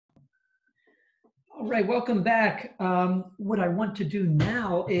All right, welcome back. What I want to do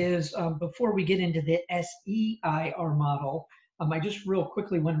now is, before we get into the SEIR model, I just real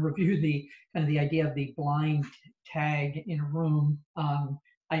quickly want to review the kind of the idea of the blind tag in a room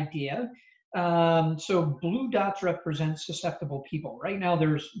idea. So blue dots represent susceptible people. Right now,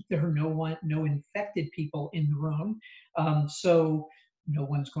 there are no infected people in the room, so no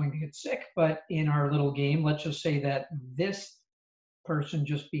one's going to get sick. But in our little game, let's just say that this person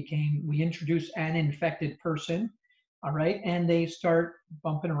just became, we introduce an infected person, all right, and they start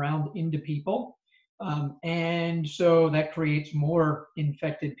bumping around into people. And so that creates more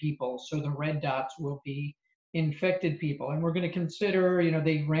infected people. So the red dots will be infected people. And we're going to consider,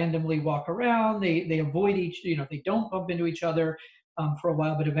 they randomly walk around, they avoid they don't bump into each other for a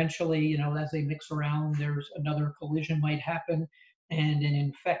while, but eventually, as they mix around, there's another collision might happen, and an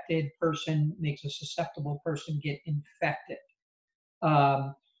infected person makes a susceptible person get infected.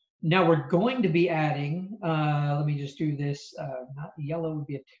 Um, Now we're going to be adding, let me just do this, not yellow would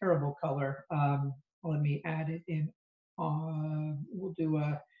be a terrible color. Let me add it in, we'll do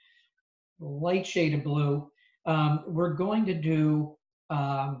a light shade of blue. We're going to do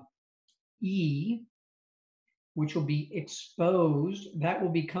E, which will be exposed. That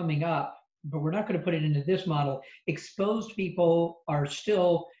will be coming up, but we're not going to put it into this model. Exposed people are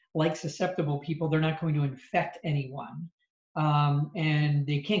still like susceptible people. They're not going to infect anyone. And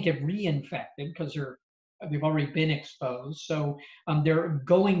they can't get reinfected because they've already been exposed. So they're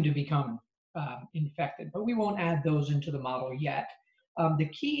going to become infected, but we won't add those into the model yet. The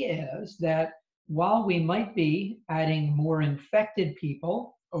key is that while we might be adding more infected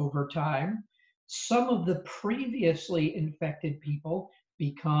people over time, some of the previously infected people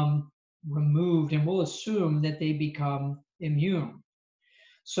become removed, and we'll assume that they become immune.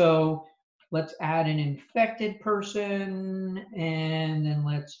 So let's add an infected person, and then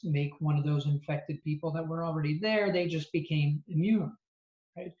let's make one of those infected people that were already there, they just became immune,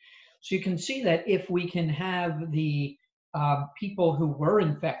 right? So you can see that if we can have the people who were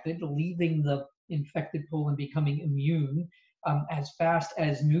infected leaving the infected pool and becoming immune as fast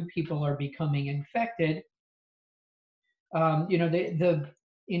as new people are becoming infected, the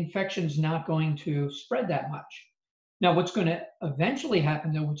infection's not going to spread that much. Now, what's going to eventually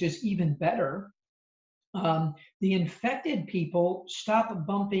happen, though, which is even better, the infected people stop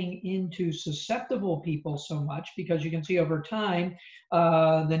bumping into susceptible people so much, because you can see over time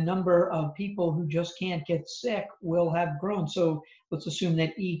the number of people who just can't get sick will have grown. So let's assume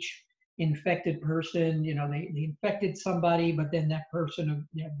that each infected person, they infected somebody, but then that person,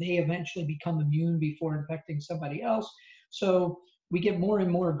 they eventually become immune before infecting somebody else. So we get more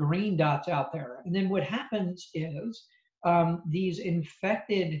and more green dots out there. And then what happens is these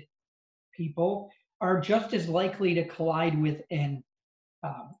infected people are just as likely to collide with an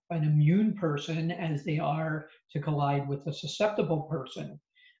immune person as they are to collide with a susceptible person.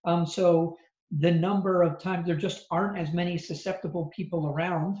 So the number of times, there just aren't as many susceptible people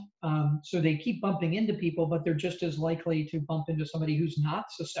around. So they keep bumping into people, but they're just as likely to bump into somebody who's not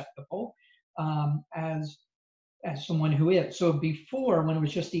susceptible as someone who is. So before, when it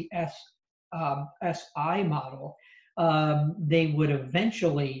was just the SI model, they would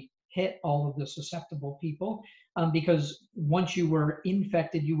eventually hit all of the susceptible people because once you were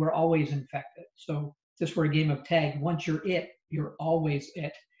infected, you were always infected. So just for a game of tag, once you're it, you're always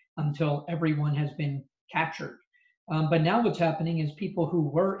it until everyone has been captured. But now what's happening is people who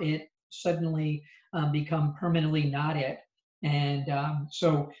were it suddenly become permanently not it. And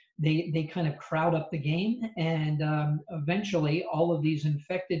so they kind of crowd up the game, and eventually all of these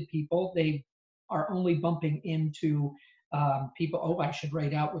infected people, they are only bumping into people. Oh, I should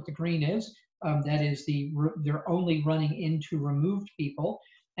write out what the green is. That is they're only running into removed people,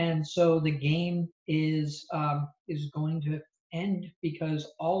 and so the game is going to end because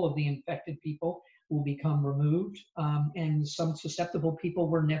all of the infected people will become removed, and some susceptible people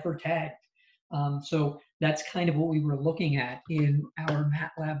were never tagged. So that's kind of what we were looking at in our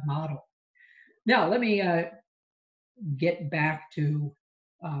MATLAB model. Now, let me get back to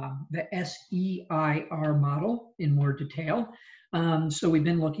the SEIR model in more detail. So we've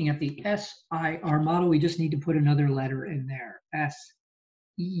been looking at the SIR model. We just need to put another letter in there,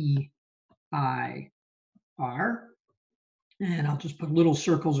 SEIR. And I'll just put little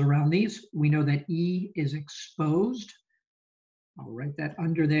circles around these. We know that E is exposed. I'll write that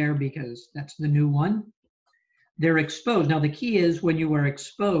under there because that's the new one. They're exposed. Now, the key is when you are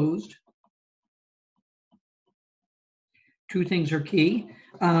exposed, two things are key.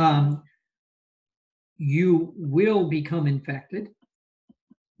 You will become infected.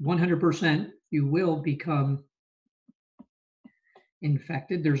 100% you will become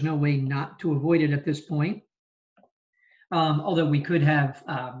infected. There's no way not to avoid it at this point. Although we could have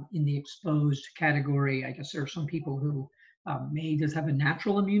in the exposed category, I guess there are some people who may just have a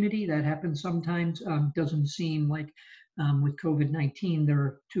natural immunity. That happens sometimes. Doesn't seem like with COVID-19 there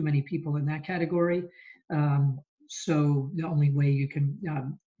are too many people in that category. So the only way you can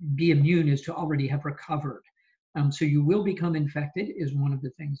be immune is to already have recovered. So you will become infected is one of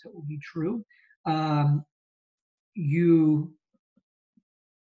the things that will be true. You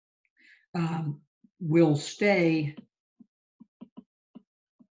will stay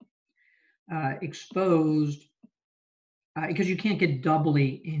exposed because you can't get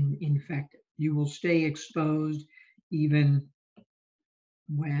doubly infected. You will stay exposed even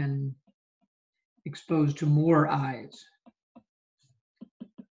when exposed to more eyes.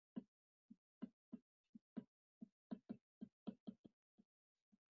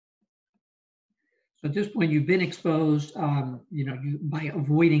 So at this point, you've been exposed. By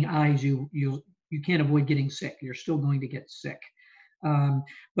avoiding eyes, you can't avoid getting sick. You're still going to get sick.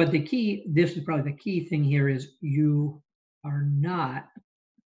 But this is probably the key thing here, is you are not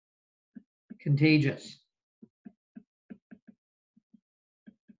contagious.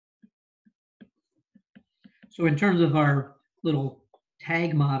 So in terms of our little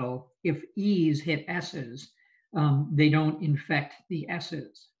tag model, if E's hit S's, they don't infect the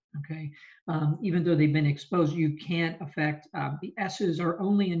S's, okay? Even though they've been exposed, you can't affect, the S's are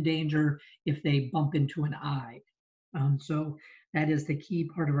only in danger if they bump into an I. So that is the key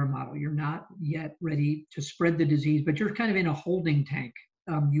part of our model. You're not yet ready to spread the disease, but you're kind of in a holding tank.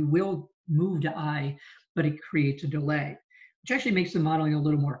 You will move to I, but it creates a delay, which actually makes the modeling a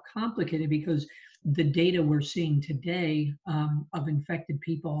little more complicated, because the data we're seeing today of infected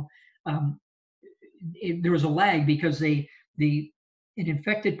people, there was a lag because an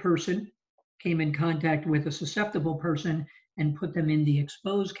infected person came in contact with a susceptible person and put them in the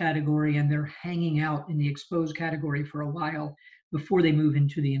exposed category, and they're hanging out in the exposed category for a while before they move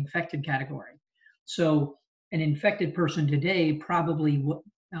into the infected category. So an infected person today probably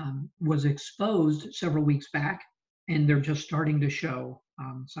was exposed several weeks back, and they're just starting to show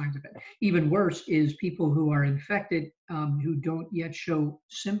signs of it. Even worse is people who are infected who don't yet show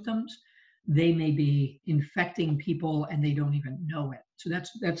symptoms. They may be infecting people and they don't even know it. So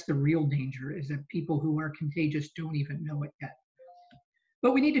that's the real danger, is that people who are contagious don't even know it yet.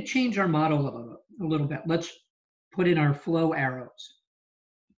 But we need to change our model a little bit. Let's put in our flow arrows.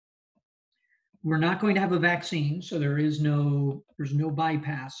 We're not going to have a vaccine, so there's no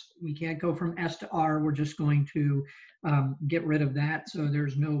bypass. We can't go from S to R. We're just going to get rid of that. So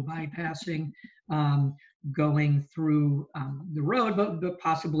there's no bypassing going through the road, but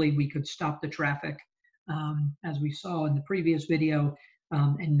possibly we could stop the traffic, as we saw in the previous video,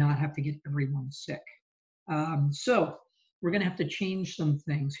 and not have to get everyone sick. So we're going to have to change some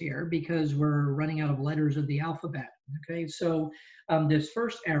things here because we're running out of letters of the alphabet. Okay, so this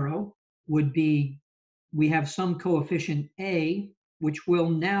first arrow would be, we have some coefficient A, which will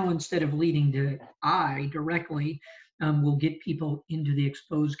now, instead of leading to I directly, will get people into the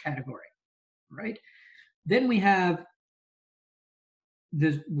exposed category, right? Then we have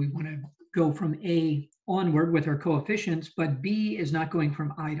this, we want to go from A onward with our coefficients, but B is not going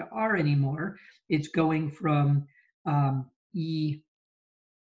from I to R anymore. It's going from E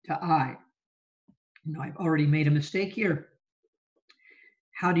to I. Now, I've already made a mistake here.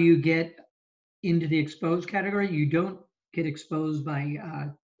 How do you get into the exposed category? You don't get exposed by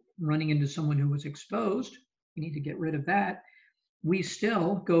running into someone who was exposed. You need to get rid of that. We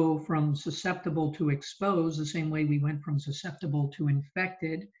still go from susceptible to exposed the same way we went from susceptible to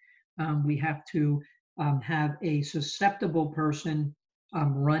infected. We have to have a susceptible person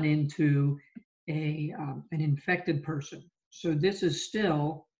run into an infected person. So this is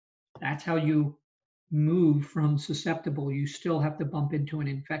still, that's how you move from susceptible. You still have to bump into an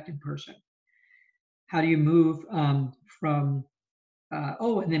infected person. How do you move from,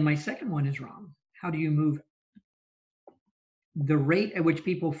 and then my second one is wrong. How do you move? The rate at which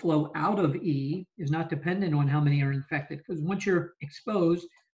people flow out of E is not dependent on how many are infected, because once you're exposed,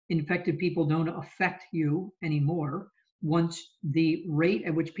 infected people don't affect you anymore. Once the rate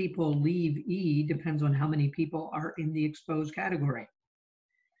at which people leave E depends on how many people are in the exposed category.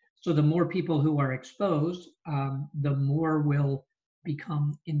 So the more people who are exposed, the more will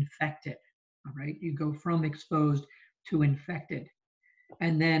become infected, all right? You go from exposed to infected.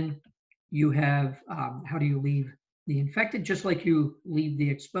 And then you have, how do you leave the infected? Just like you leave the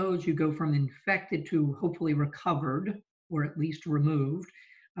exposed, you go from infected to hopefully recovered, or at least removed,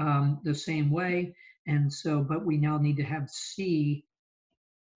 the same way. And so, but we now need to have C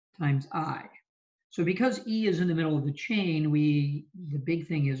times I. So because E is in the middle of the chain, the big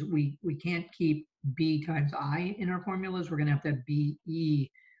thing is we can't keep B times I in our formulas. We're going to have BE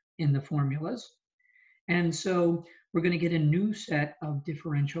in the formulas. And so we're going to get a new set of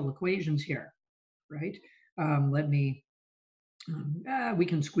differential equations here, right? We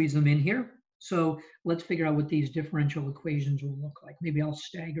can squeeze them in here. So let's figure out what these differential equations will look like. Maybe I'll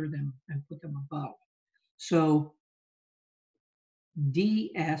stagger them and put them above. So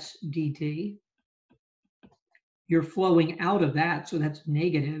ds dt, you're flowing out of that, so that's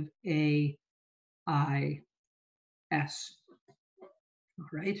negative AIS, all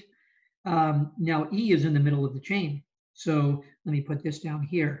right? Now E is in the middle of the chain, so let me put this down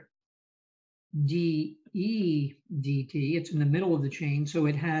here. dE dt, it's in the middle of the chain, so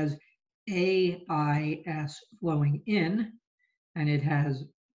it has AIS flowing in, and it has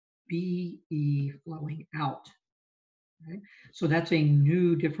BE flowing out. Okay? So that's a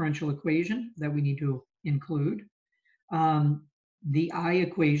new differential equation that we need to include. The I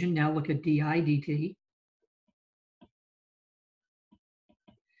equation, now look at di dt.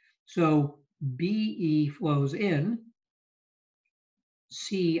 So BE flows in,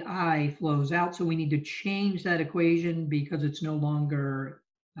 CI flows out. So we need to change that equation because it's no longer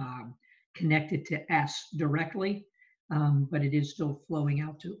connected to S directly, but it is still flowing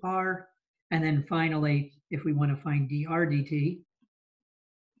out to R. And then finally, if we want to find dr dt,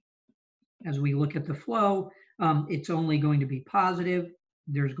 as we look at the flow, it's only going to be positive.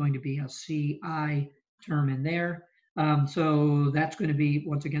 There's going to be a CI term in there. So that's going to be,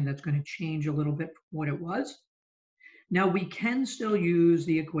 once again, that's going to change a little bit from what it was. Now we can still use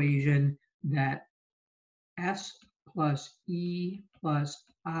the equation that S plus E plus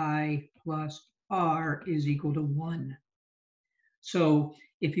I plus R is equal to 1. So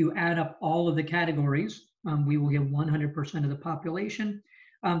if you add up all of the categories, we will get 100% of the population.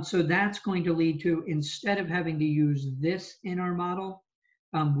 So that's going to lead to, instead of having to use this in our model,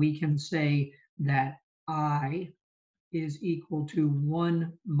 we can say that I is equal to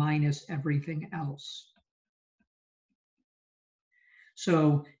 1 minus everything else.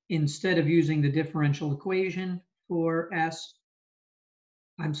 So instead of using the differential equation for S,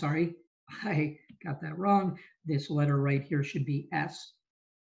 I'm sorry, I got that wrong. This letter right here should be S.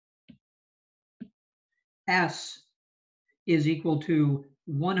 S is equal to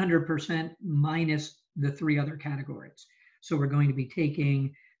 100% minus the 3 other categories. So we're going to be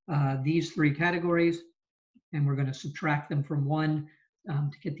taking these 3 categories and we're going to subtract them from 1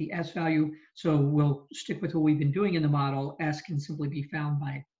 to get the S value. So we'll stick with what we've been doing in the model. S can simply be found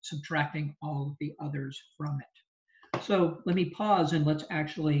by subtracting all of the others from it. So let me pause and let's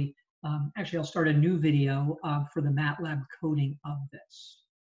actually I'll start a new video for the MATLAB coding of this.